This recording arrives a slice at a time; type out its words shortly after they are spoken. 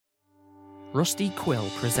Rusty Quill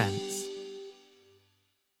presents.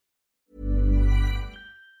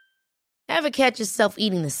 Ever catch yourself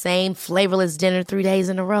eating the same flavorless dinner 3 days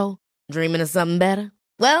in a row? Dreaming of something better?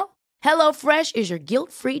 Well, HelloFresh is your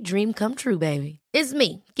guilt-free dream come true, baby. It's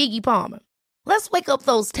me, Keke Palmer. Let's wake up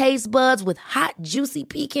those taste buds with hot, juicy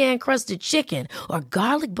pecan-crusted chicken or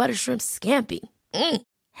garlic butter shrimp scampi.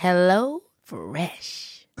 Hello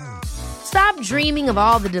Fresh. Stop dreaming of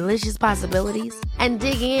all the delicious possibilities and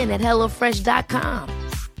dig in at HelloFresh.com.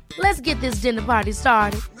 Let's get this dinner party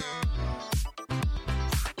started.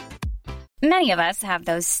 Many of us have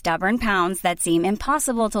those stubborn pounds that seem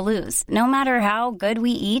impossible to lose, no matter how good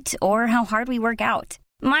we eat or how hard we work out.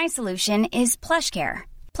 My solution is PlushCare.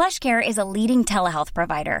 PlushCare is a leading telehealth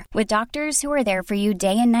provider with doctors who are there for you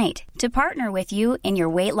day and night to partner with you in your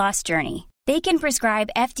weight loss journey. They can prescribe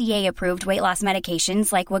FDA-approved weight loss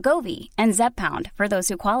medications like Wegovy and Zepbound for those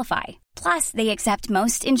who qualify. Plus, they accept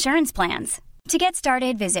most insurance plans. To get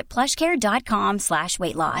started, visit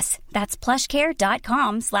plushcare.com/weightloss. That's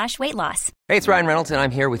plushcare.com/weightloss. Hey, it's Ryan Reynolds, and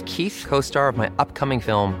I'm here with Keith, co-star of my upcoming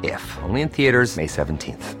film, If, only in theaters May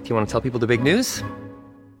 17th. Do you want to tell people the big news?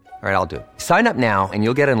 All right, I'll do it. Sign up now and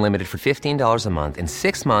you'll get unlimited for $15 a month and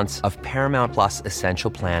 6 months of Paramount Plus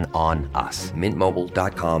Essential Plan on us.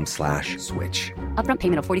 MintMobile.com/switch. Upfront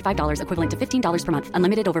payment of $45 equivalent to $15 per month.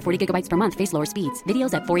 Unlimited over 40 gigabytes per month. Face lower speeds.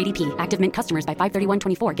 Videos at 480p. Active Mint customers by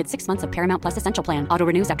 531.24 get 6 months of Paramount Plus Essential Plan. Auto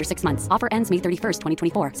renews after 6 months. Offer ends May 31st,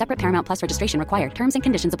 2024. Separate Paramount Plus registration required. Terms and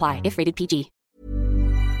conditions apply if rated PG.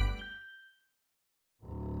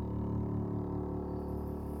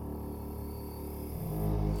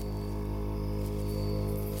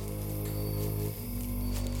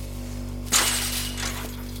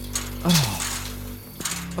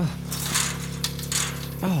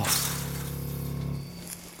 Oh,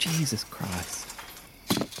 Jesus Christ.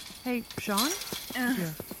 Hey, Sean?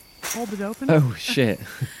 Here, hold it open. Oh, shit.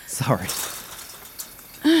 Sorry.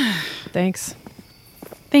 Thanks.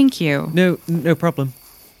 Thank you. No problem.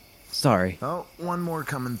 Sorry. Oh, one more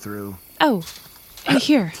coming through. Oh, hey,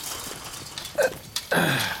 here.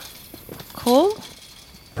 Cole?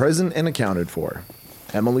 Present and accounted for.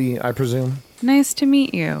 Emily, I presume? Nice to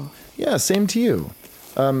meet you. Yeah, same to you.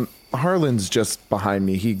 Harlan's just behind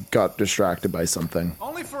me. He got distracted by something.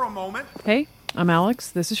 Only for a moment. Hey, I'm Alex.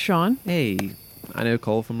 This is Sean. Hey, I know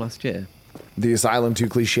Cole from last year. The asylum too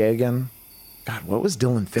cliche again? God, what was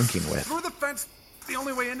Dylan thinking with? Through the fence, the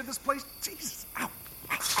only way into this place. Jesus, ow.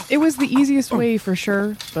 It was the easiest way for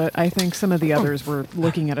sure, but I think some of the others were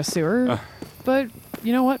looking at a sewer. But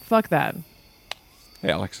you know what? Fuck that.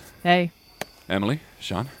 Hey, Alex. Hey. Emily,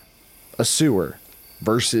 Sean. A sewer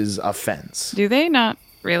versus a fence. Do they not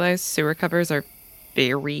realize sewer covers are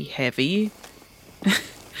very heavy?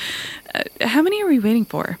 How many are we waiting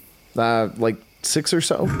for? Like 6 or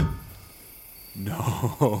so?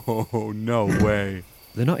 No way.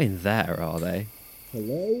 They're not in there, are they?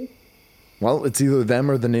 Hello? Well, it's either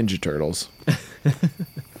them or the Ninja Turtles.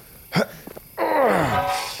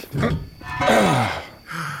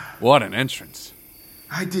 What an entrance.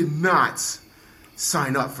 I did not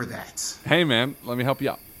sign up for that. Hey, man, let me help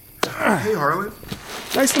you out. Hey, Harlan.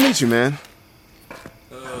 Nice to meet you, man.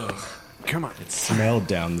 Come on. It smelled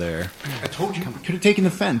down there. I told you, could have taken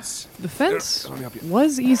the fence. The fence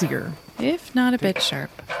was easier, If not a bit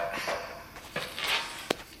sharp.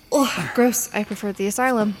 Oh, gross. I prefer the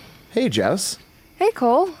asylum. Hey, Jess. Hey,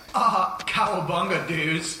 Cole. Cowabunga,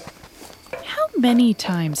 dudes. How many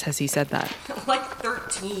times has he said that? Like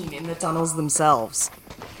 13 in the tunnels themselves.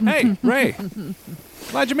 Hey, Ray.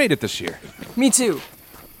 Glad you made it this year. Me too.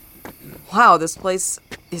 Wow, this place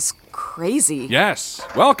is crazy. Yes.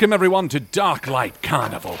 Welcome, everyone, to Darklight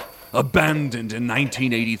Carnival. Abandoned in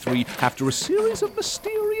 1983 after a series of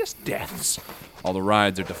mysterious deaths. All the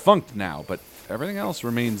rides are defunct now, but everything else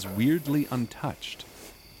remains weirdly untouched.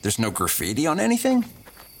 There's no graffiti on anything?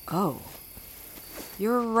 Oh.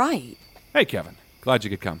 You're right. Hey, Kevin. Glad you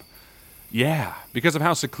could come. Yeah, because of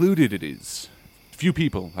how secluded it is. Few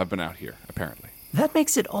people have been out here, apparently. That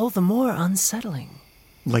makes it all the more unsettling.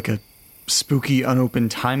 Like a spooky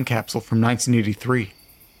unopened time capsule from 1983.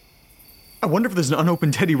 I wonder if there's an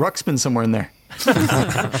unopened Teddy Ruxpin somewhere in there.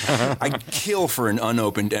 I'd kill for an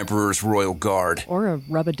unopened Emperor's Royal Guard. Or a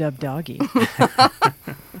rub-a-dub doggy.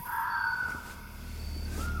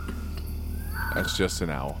 That's just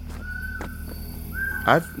an owl.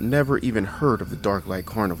 I've never even heard of the Darklight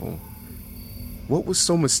Carnival. What was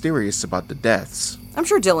so mysterious about the deaths? I'm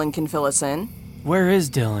sure Dylan can fill us in. Where is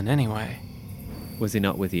Dylan, anyway? Was he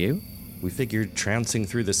not with you? We figured trouncing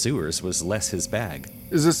through the sewers was less his bag.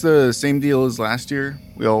 Is this the same deal as last year?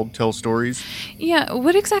 We all tell stories? Yeah,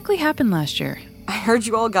 what exactly happened last year? I heard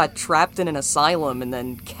you all got trapped in an asylum and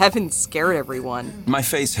then Kevin scared everyone. My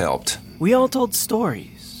face helped. We all told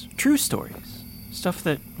stories. True stories. Stuff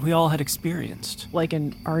that we all had experienced. Like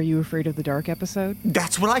an Are You Afraid of the Dark episode?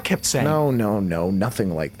 That's what I kept saying. No,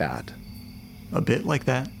 nothing like that. A bit like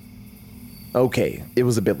that? Okay, it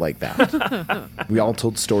was a bit like that. We all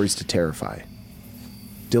told stories to terrify.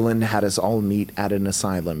 Dylan had us all meet at an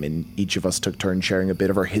asylum, and each of us took turns sharing a bit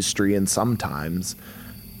of our history and sometimes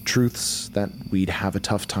truths that we'd have a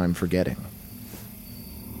tough time forgetting.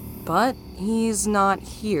 But he's not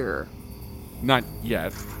here. Not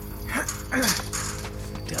yet.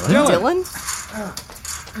 Dylan?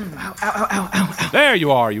 There you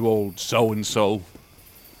are, you old so-and-so.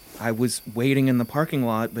 I was waiting in the parking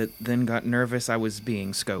lot, but then got nervous I was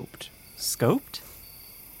being scoped. Scoped?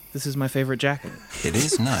 This is my favorite jacket. It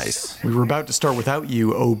is nice. We were about to start without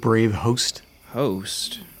you, oh brave host.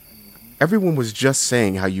 Host? Everyone was just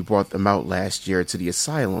saying how you brought them out last year to the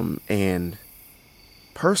asylum, and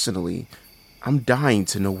personally, I'm dying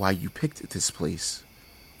to know why you picked this place.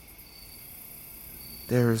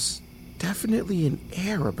 There's definitely an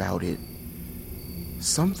air about it.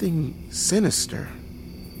 Something sinister.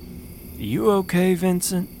 You okay,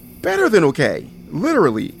 Vincent? Better than okay.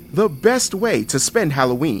 Literally, the best way to spend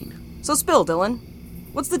Halloween. So spill, Dylan.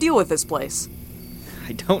 What's the deal with this place?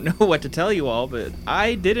 I don't know what to tell you all, but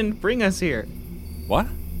I didn't bring us here. What?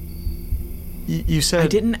 You said... I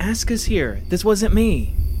didn't ask us here. This wasn't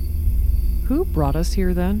me. Who brought us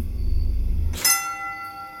here then?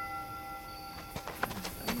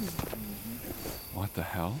 What the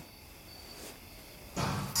hell?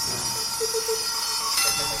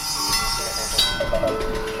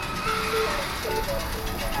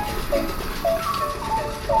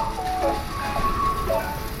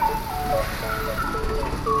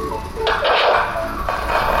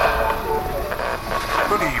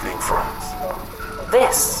 Good evening, friends.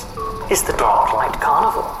 This is the Dark Light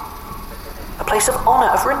Carnival. A place of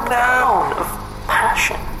honor, of renown, of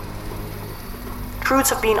passion. Truths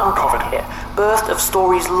have been uncovered here, birthed of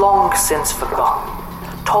stories long since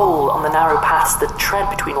forgotten, told on the narrow paths that tread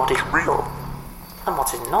between what is real and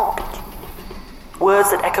what is not.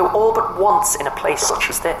 Words that echo all but once in a place such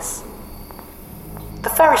as this. The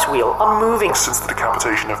Ferris wheel, unmoving since the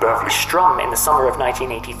decapitation of Beverly, strum in the summer of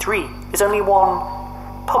 1983, is only one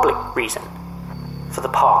public reason for the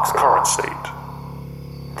park's current state.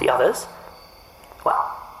 The others? Well,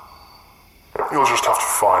 you'll just have to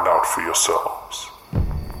find out for yourselves.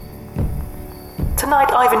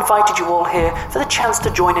 Tonight I've invited you all here for the chance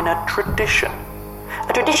to join in a tradition.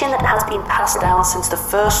 A tradition that has been passed down since the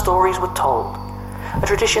first stories were told. A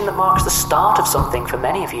tradition that marks the start of something for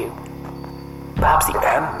many of you. Perhaps the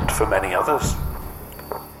end for many others.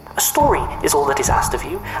 A story is all that is asked of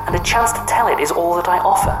you, and a chance to tell it is all that I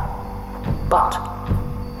offer. But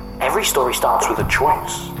every story starts with a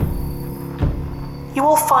choice. You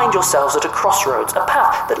will find yourselves at a crossroads, a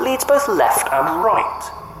path that leads both left and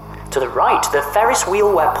right. To the right, the Ferris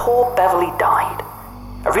wheel where poor Beverly died.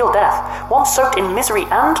 A real death, one soaked in misery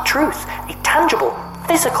and truth, a tangible,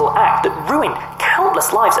 physical act that ruined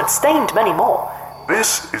countless lives and stained many more.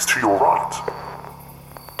 This is to your right.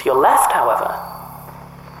 To your left, however,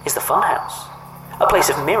 is the funhouse. A place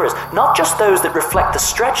of mirrors, not just those that reflect the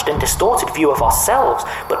stretched and distorted view of ourselves,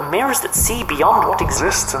 but mirrors that see beyond what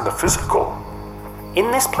exists in the physical. In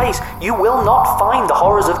this place, you will not find the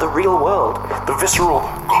horrors of the real world, the visceral,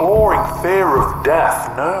 clawing fear of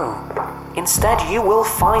death, no. Instead, you will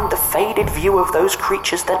find the faded view of those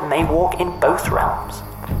creatures that may walk in both realms.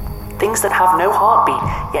 Things that have no heartbeat,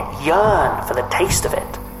 yet yearn for the taste of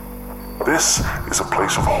it. This is a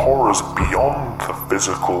place of horrors beyond the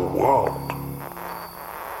physical world.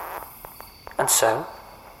 And so,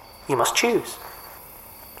 you must choose.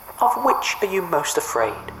 Of which are you most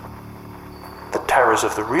afraid? The terrors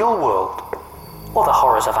of the real world, or the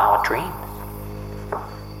horrors of our dreams?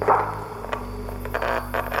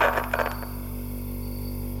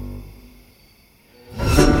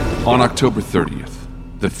 On October 30th,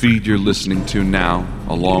 the feed you're listening to now,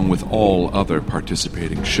 along with all other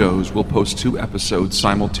participating shows, will post 2 episodes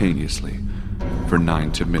simultaneously for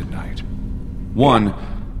 9 to midnight. One,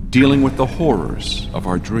 dealing with the horrors of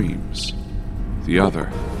our dreams. The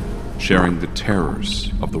other, sharing the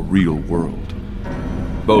terrors of the real world.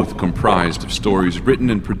 Both comprised of stories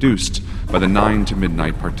written and produced by the 9 to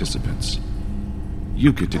midnight participants.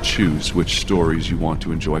 You get to choose which stories you want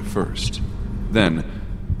to enjoy first. Then,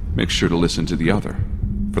 make sure to listen to the other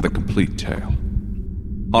for the complete tale.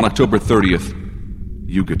 On October 30th,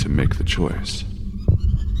 you get to make the choice.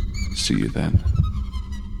 See you then.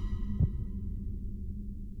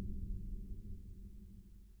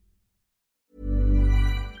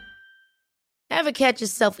 Ever catch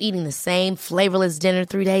yourself eating the same flavorless dinner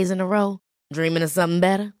 3 days in a row? Dreaming of something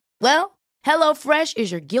better? Well, HelloFresh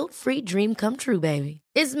is your guilt-free dream come true, baby.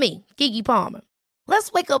 It's me, Keke Palmer.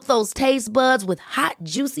 Let's wake up those taste buds with hot,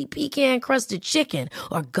 juicy pecan-crusted chicken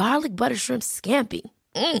or garlic butter shrimp scampi.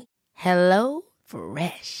 Hello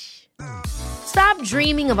Fresh. Stop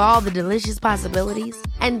dreaming of all the delicious possibilities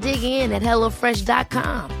and dig in at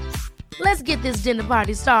HelloFresh.com. Let's get this dinner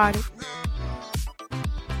party started.